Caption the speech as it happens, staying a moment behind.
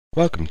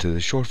Welcome to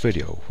this short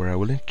video where I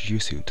will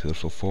introduce you to the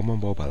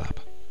FlowForma mobile app.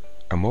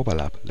 Our mobile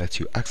app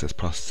lets you access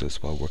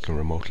processes while working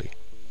remotely.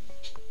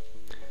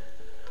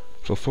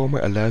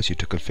 FlowForma allows you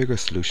to configure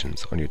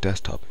solutions on your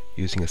desktop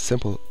using a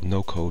simple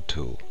no-code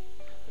tool.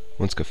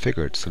 Once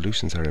configured,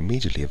 solutions are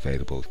immediately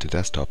available to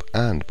desktop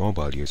and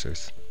mobile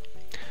users.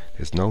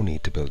 There's no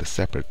need to build a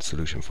separate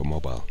solution for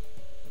mobile.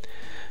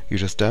 You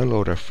just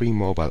download our free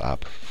mobile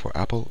app for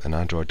Apple and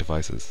Android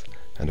devices,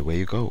 and away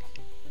you go.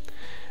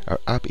 Our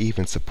app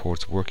even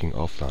supports working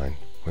offline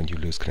when you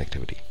lose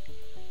connectivity.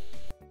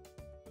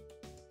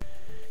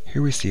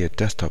 Here we see a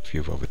desktop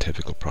view of a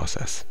typical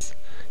process.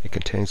 It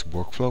contains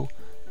workflow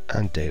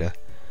and data,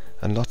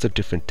 and lots of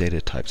different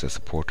data types are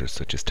supported,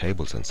 such as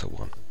tables and so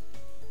on.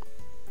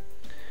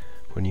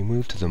 When you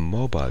move to the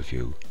mobile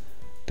view,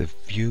 the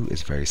view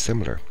is very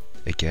similar.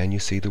 Again, you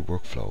see the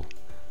workflow,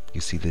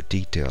 you see the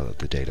detail of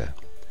the data.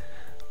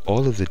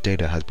 All of the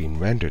data has been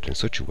rendered in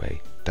such a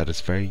way that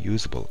it's very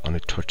usable on a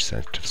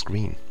touch-sensitive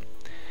screen.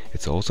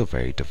 It's also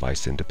very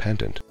device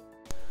independent.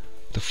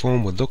 The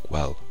form will look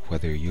well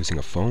whether you're using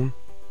a phone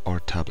or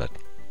a tablet.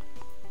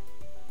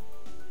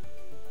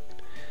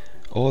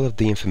 All of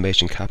the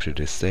information captured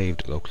is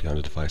saved locally on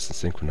the device and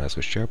synchronized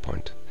with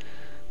SharePoint.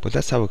 But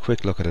let's have a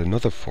quick look at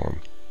another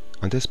form.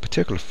 On this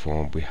particular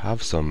form, we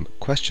have some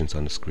questions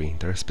on the screen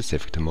that are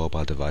specific to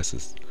mobile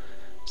devices.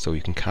 So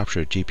you can capture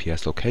a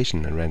GPS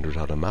location and render it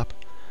on a map.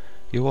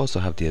 You also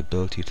have the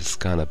ability to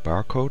scan a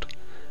barcode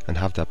and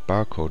have that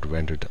barcode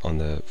rendered on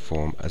the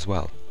form as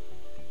well.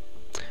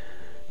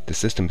 The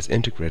system is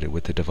integrated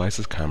with the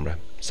device's camera,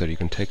 so you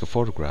can take a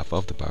photograph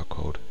of the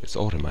barcode. It's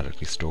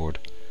automatically stored.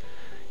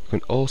 You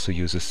can also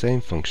use the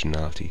same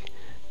functionality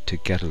to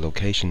get a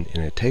location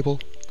in a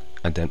table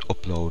and then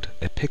upload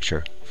a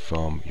picture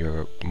from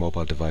your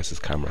mobile device's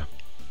camera.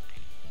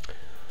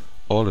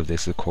 All of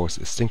this, of course,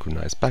 is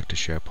synchronized back to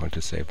SharePoint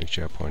and saved in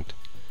SharePoint.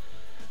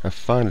 And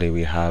finally,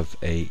 we have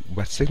a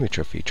wet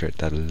signature feature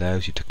that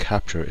allows you to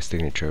capture a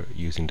signature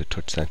using the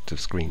touch-sensitive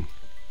screen,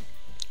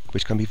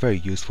 which can be very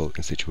useful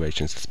in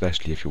situations,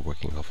 especially if you're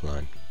working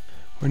offline.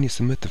 When you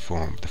submit the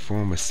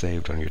form is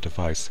saved on your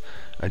device,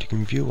 and you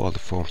can view all the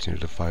forms on your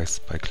device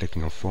by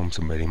clicking on Forms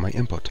and Rating My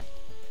Input.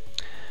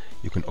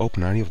 You can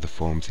open any of the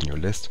forms in your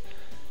list,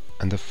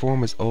 and the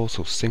form is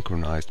also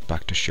synchronized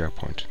back to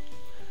SharePoint.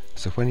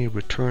 So when you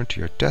return to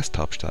your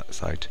desktop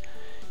site,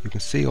 you can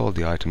see all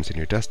the items in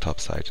your desktop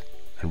site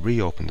and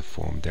reopen the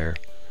form there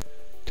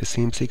to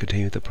seamlessly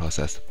continue the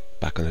process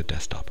back on the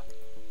desktop.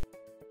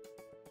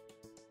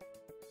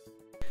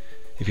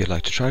 If you'd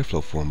like to try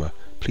FlowForma,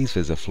 please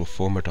visit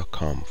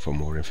flowforma.com for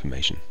more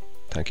information.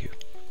 Thank you.